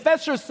 says,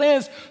 confess your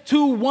sins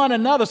to one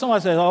another.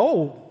 Somebody says,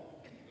 uh-oh.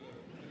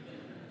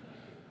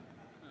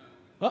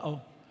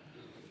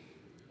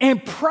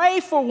 And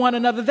pray for one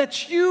another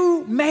that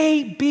you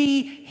may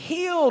be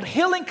healed.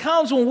 Healing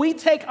comes when we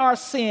take our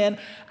sin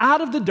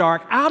out of the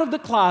dark, out of the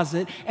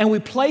closet, and we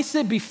place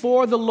it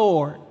before the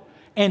Lord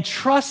and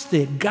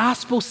trusted,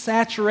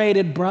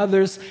 gospel-saturated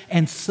brothers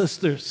and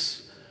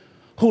sisters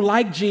who,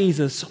 like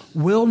Jesus,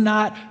 will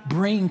not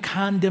bring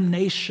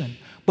condemnation,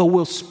 but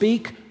will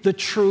speak the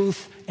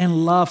truth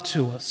and love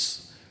to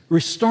us,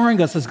 restoring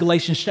us, as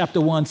Galatians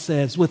chapter 1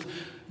 says, with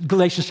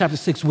Galatians chapter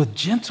 6, with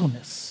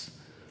gentleness.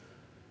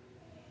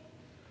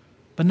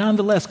 But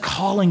nonetheless,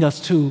 calling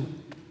us to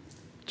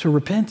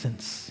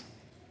repentance.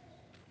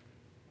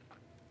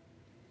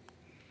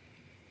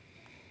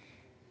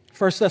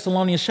 1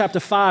 Thessalonians chapter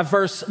 5,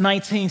 verse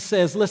 19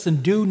 says, listen,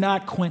 do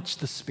not quench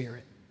the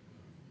spirit.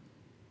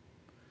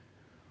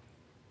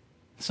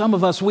 Some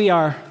of us, we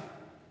are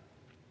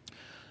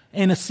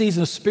in a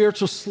season of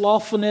spiritual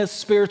slothfulness,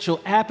 spiritual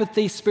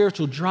apathy,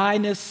 spiritual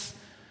dryness.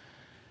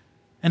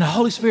 And the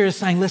Holy Spirit is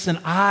saying, listen,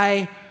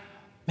 I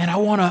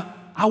want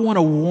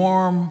to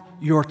warm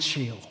your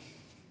chill.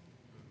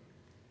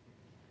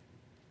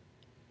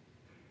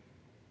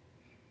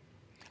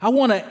 I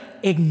want to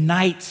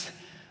ignite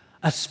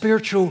a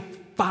spiritual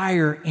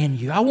fire in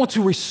you. I want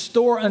to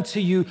restore unto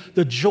you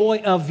the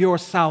joy of your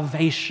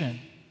salvation.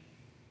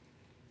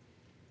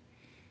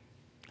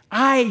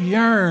 I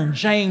yearn,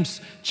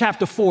 James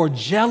chapter 4,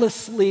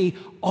 jealously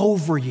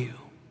over you.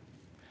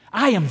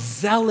 I am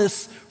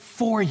zealous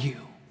for you.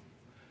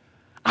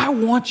 I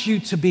want you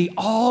to be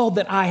all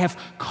that I have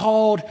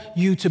called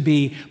you to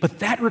be, but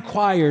that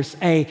requires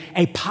a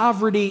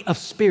poverty of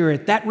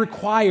spirit. That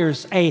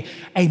requires a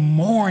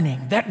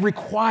mourning. That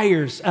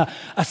requires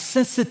a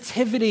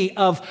sensitivity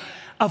of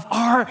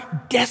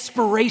our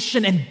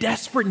desperation and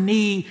desperate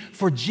need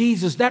for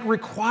Jesus. That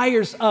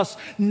requires us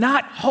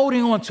not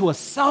holding on to a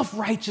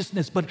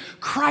self-righteousness, but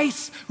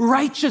Christ's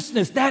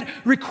righteousness. That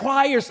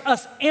requires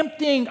us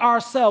emptying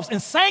ourselves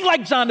and saying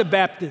like John the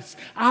Baptist,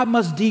 I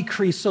must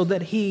decrease so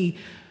that he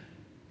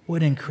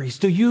would increase.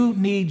 Do you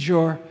need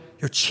your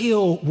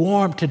chill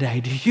warm today?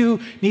 Do you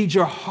need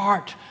your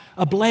heart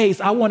ablaze?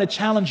 I want to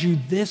challenge you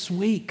this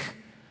week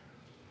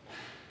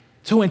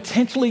to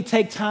intentionally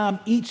take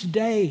time each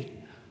day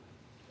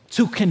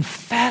to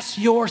confess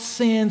your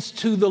sins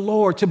to the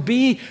Lord, to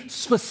be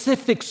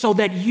specific so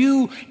that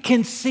you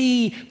can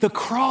see the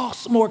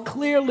cross more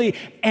clearly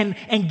and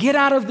get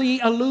out of the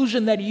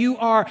illusion that you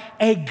are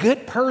a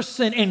good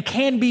person and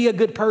can be a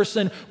good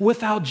person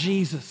without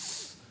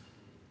Jesus.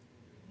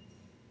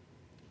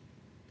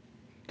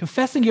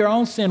 Confessing your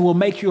own sin will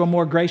make you a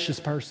more gracious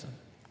person.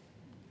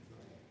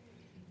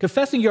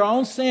 Confessing your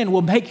own sin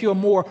will make you a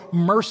more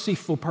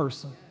merciful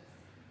person.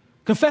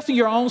 Confessing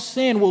your own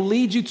sin will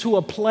lead you to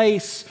a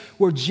place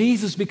where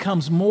Jesus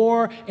becomes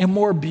more and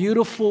more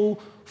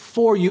beautiful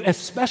for you,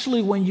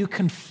 especially when you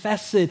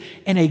confess it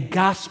in a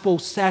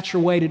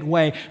gospel-saturated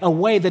way, a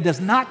way that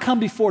does not come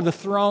before the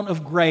throne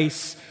of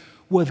grace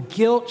with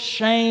guilt,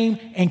 shame,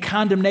 and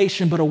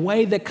condemnation, but a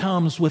way that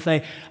comes with a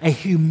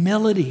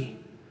humility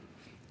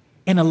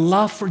and a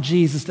love for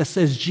Jesus that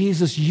says,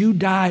 Jesus, you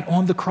died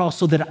on the cross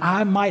so that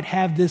I might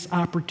have this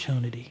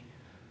opportunity.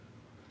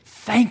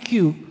 Thank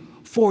you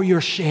for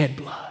your shed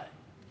blood.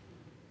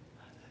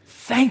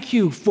 Thank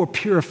you for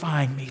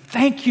purifying me.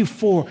 Thank you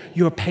for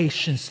your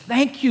patience.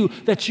 Thank you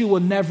that you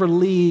will never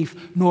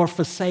leave nor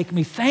forsake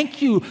me.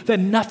 Thank you that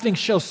nothing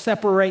shall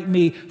separate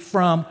me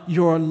from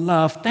your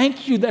love.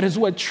 Thank you that is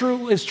what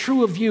is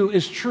true of you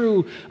is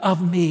true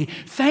of me.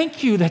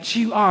 Thank you that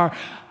you are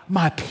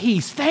my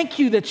peace. Thank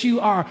you that you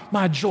are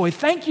my joy.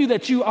 Thank you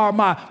that you are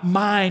my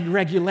mind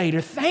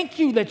regulator. Thank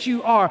you that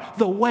you are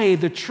the way,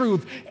 the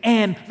truth,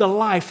 and the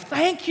life.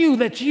 Thank you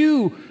that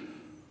you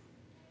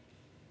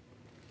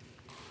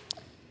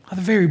are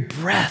the very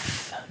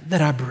breath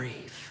that I breathe.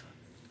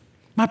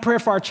 My prayer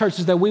for our church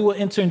is that we will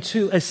enter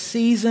into a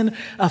season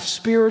of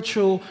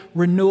spiritual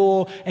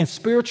renewal, and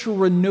spiritual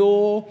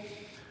renewal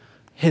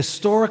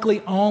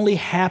historically only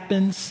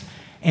happens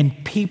in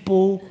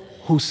people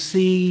who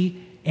see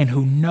and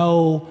who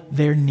know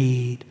their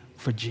need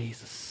for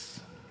Jesus?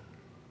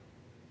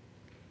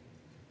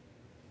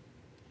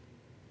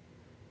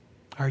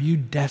 Are you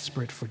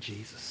desperate for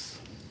Jesus?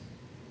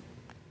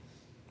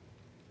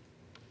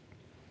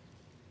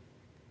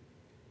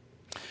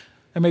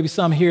 There may be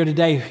some here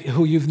today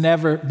who you've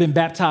never been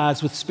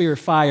baptized with Spirit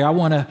fire. I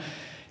want to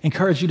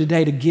encourage you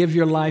today to give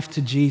your life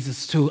to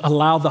Jesus, to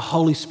allow the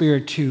Holy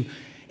Spirit to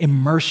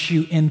immerse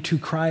you into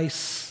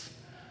Christ,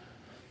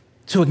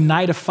 to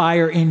ignite a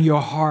fire in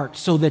your heart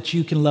so that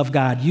you can love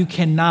God. You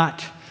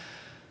cannot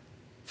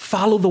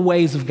follow the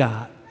ways of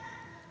God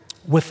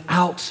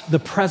without the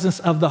presence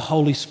of the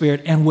Holy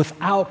Spirit and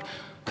without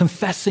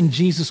confessing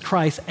Jesus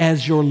Christ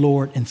as your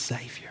Lord and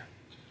Savior.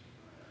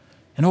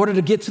 In order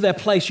to get to that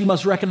place, you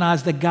must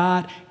recognize that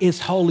God is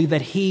holy,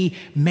 that He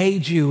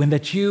made you, and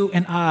that you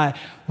and I,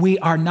 we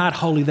are not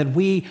holy, that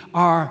we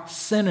are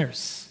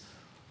sinners,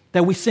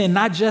 that we sin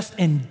not just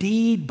in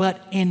deed,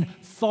 but in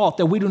thought,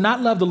 that we do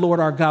not love the Lord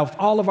our God with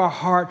all of our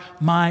heart,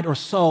 mind, or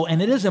soul.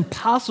 And it is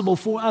impossible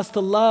for us to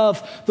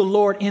love the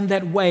Lord in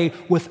that way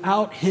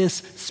without His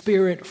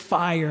Spirit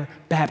fire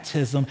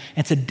baptism.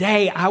 And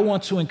today I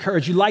want to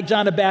encourage you, like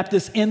John the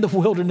Baptist in the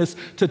wilderness,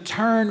 to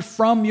turn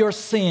from your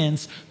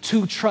sins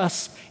to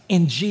trust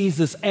in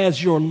Jesus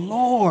as your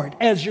Lord,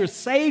 as your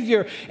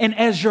Savior, and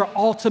as your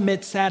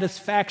ultimate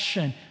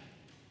satisfaction.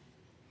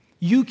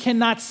 You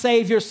cannot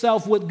save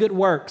yourself with good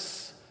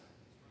works.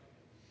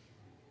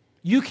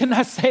 You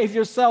cannot save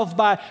yourself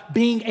by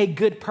being a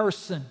good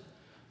person.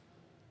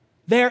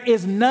 There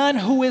is none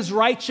who is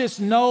righteous,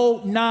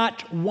 no,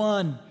 not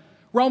one.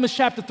 Romans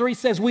chapter 3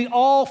 says we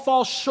all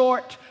fall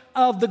short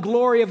of the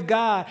glory of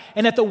God,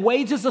 and that the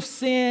wages of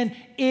sin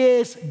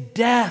is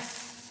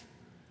death.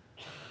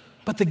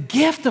 But the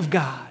gift of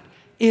God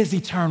is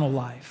eternal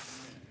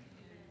life.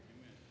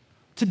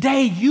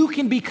 Today you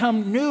can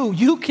become new.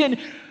 You can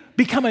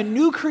become a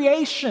new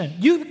creation.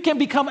 You can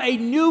become a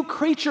new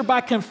creature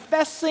by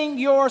confessing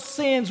your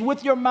sins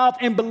with your mouth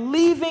and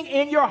believing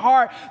in your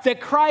heart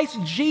that Christ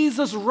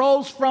Jesus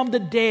rose from the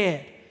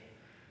dead.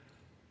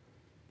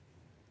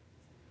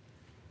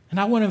 And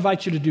I want to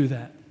invite you to do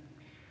that.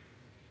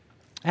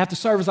 After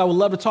service, I would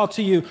love to talk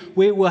to you.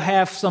 We will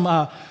have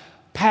some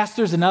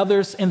pastors and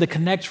others in the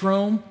Connect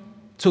room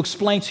to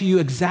explain to you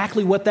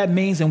exactly what that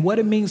means and what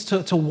it means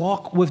to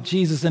walk with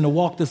Jesus and to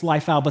walk this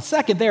life out. But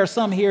second, there are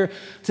some here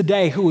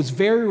today who is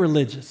very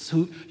religious,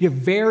 who you're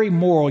very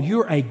moral.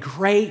 You're a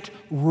great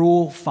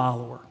rule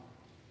follower,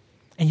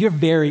 and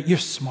you're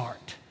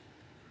smart.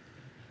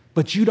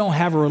 But you don't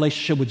have a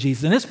relationship with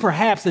Jesus. And it's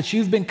perhaps that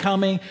you've been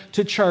coming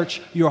to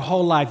church your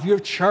whole life. You're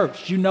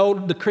church. You know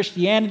the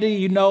Christianity.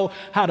 You know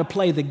how to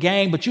play the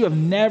game. But you have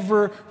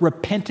never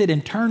repented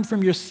and turned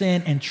from your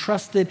sin and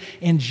trusted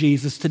in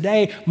Jesus.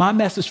 Today, my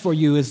message for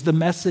you is the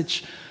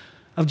message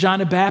of John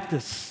the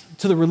Baptist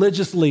to the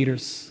religious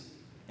leaders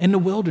in the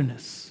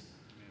wilderness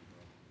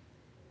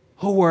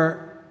who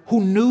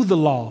knew the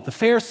law. The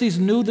Pharisees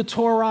knew the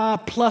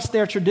Torah plus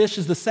their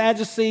traditions. The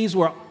Sadducees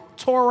were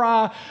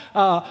Torah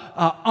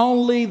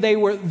only. They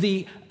were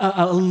the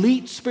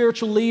elite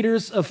spiritual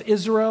leaders of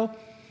Israel.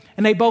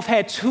 And they both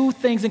had two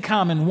things in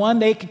common. One,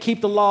 they could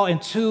keep the law.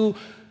 And two,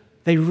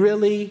 they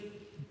really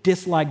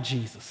disliked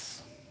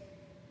Jesus.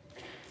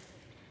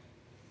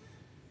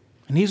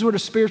 And these were the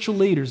spiritual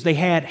leaders. They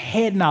had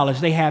head knowledge.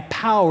 They had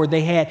power.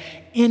 They had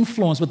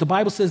influence. But the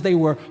Bible says they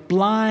were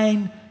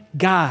blind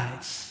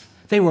guides.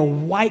 They were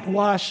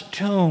whitewashed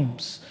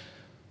tombs.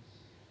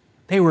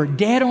 They were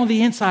dead on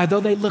the inside,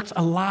 though they looked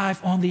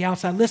alive on the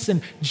outside.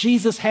 Listen,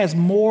 Jesus has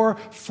more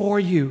for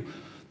you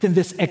than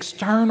this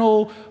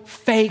external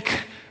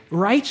fake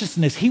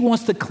righteousness. He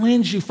wants to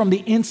cleanse you from the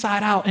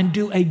inside out and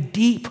do a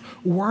deep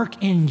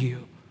work in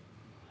you.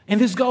 And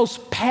this goes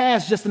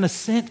past just an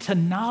ascent to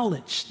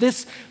knowledge.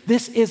 This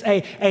is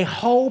a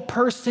whole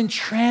person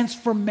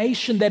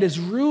transformation that is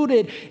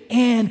rooted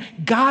in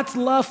God's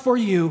love for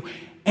you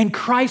and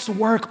Christ's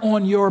work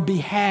on your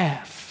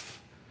behalf.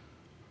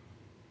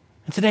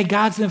 And today,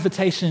 God's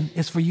invitation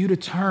is for you to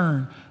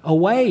turn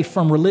away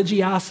from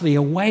religiosity,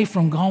 away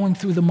from going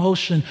through the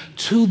motion,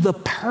 to the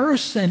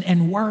person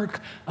and work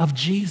of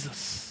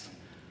Jesus.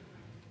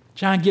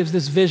 John gives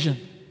this vision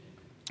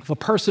of a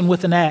person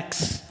with an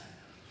axe.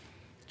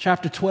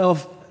 Chapter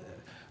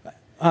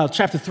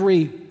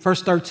 3,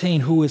 verse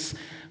 13, who is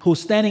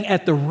standing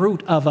at the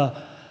root of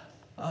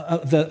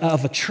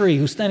a tree,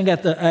 who's standing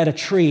at a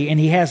tree, and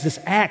he has this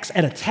axe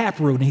at a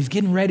taproot, and he's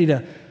getting ready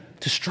to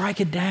strike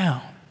it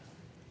down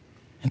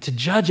and to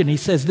judge it. And he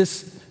says,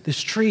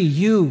 this tree,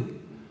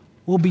 you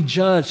will be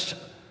judged.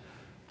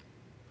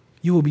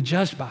 You will be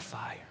judged by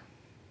fire.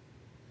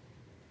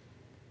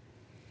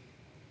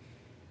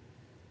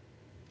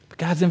 But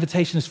God's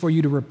invitation is for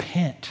you to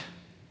repent.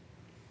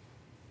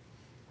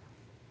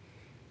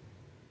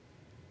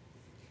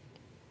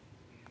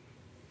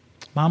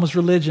 Mama's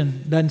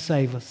religion doesn't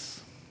save us.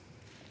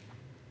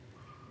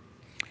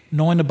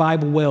 Knowing the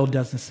Bible well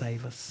doesn't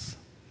save us.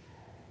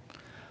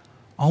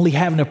 Only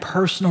having a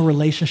personal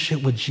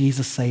relationship with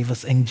Jesus saves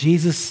us. And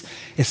Jesus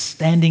is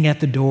standing at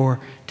the door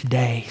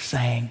today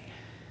saying,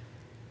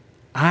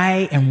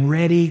 I am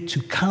ready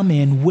to come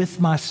in with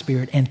my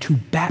Spirit and to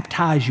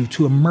baptize you,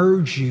 to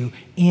immerse you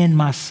in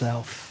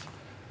myself.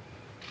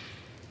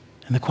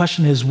 And the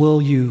question is,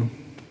 will you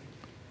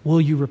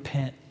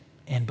repent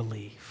and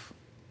believe?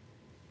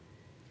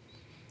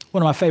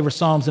 One of my favorite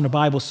Psalms in the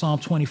Bible, Psalm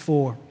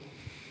 24.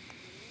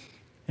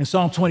 In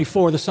Psalm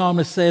 24, the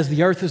psalmist says,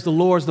 "The earth is the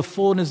Lord's, the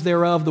fullness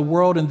thereof, the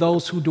world and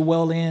those who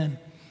dwell in.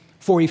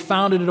 For he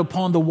founded it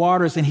upon the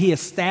waters, and he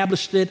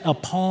established it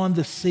upon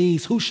the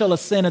seas. Who shall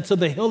ascend into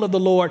the hill of the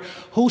Lord?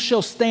 Who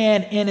shall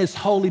stand in his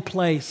holy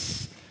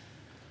place?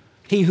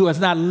 He who has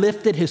not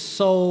lifted his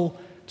soul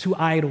to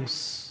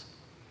idols.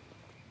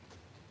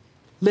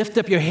 Lift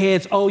up your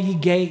heads, O ye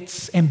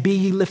gates, and be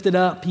ye lifted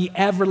up, ye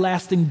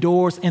everlasting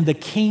doors, and the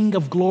King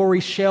of glory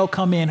shall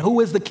come in."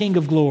 Who is the King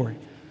of glory?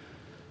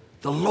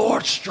 The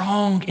Lord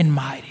strong and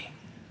mighty,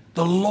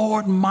 the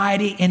Lord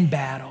mighty in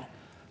battle.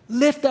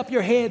 Lift up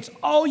your heads,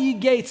 all ye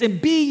gates, and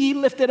be ye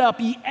lifted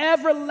up, ye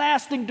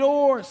everlasting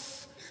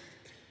doors.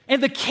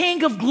 And the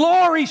King of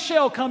glory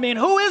shall come in.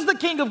 Who is the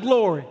King of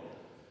glory?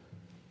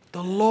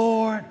 The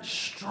Lord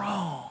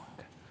strong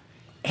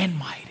and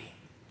mighty.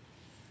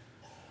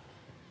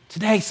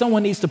 Today,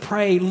 someone needs to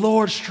pray,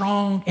 "Lord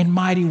strong and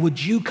mighty,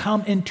 would you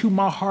come into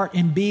my heart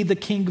and be the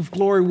King of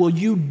glory? Will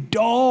you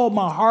dull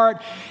my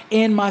heart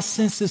and my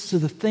senses to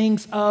the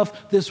things of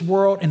this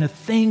world and the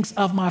things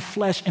of my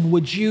flesh? And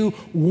would you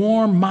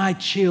warm my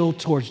chill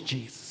towards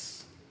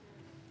Jesus?"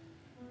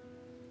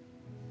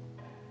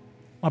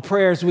 My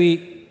prayer as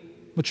we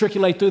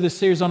matriculate through this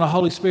series on the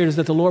Holy Spirit is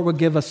that the Lord would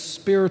give us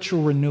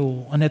spiritual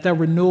renewal, and that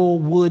renewal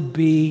would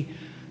be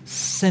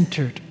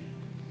centered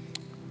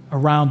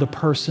around the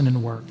person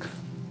and work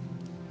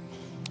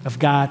of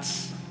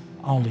God's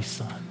only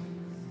Son.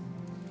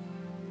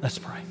 Let's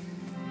pray.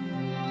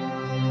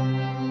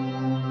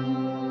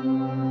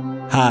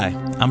 Hi,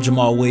 I'm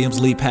Jamaal Williams,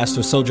 lead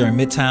pastor of Sojourn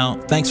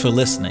Midtown. Thanks for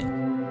listening.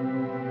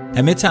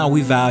 At Midtown,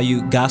 we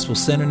value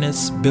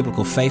gospel-centeredness,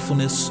 biblical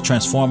faithfulness,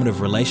 transformative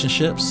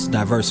relationships,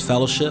 diverse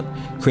fellowship,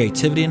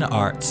 creativity in the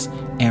arts,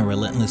 and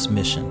relentless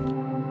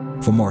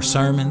mission. For more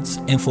sermons,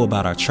 info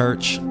about our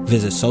church,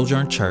 visit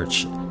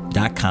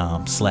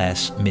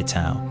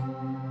sojournchurch.com/midtown.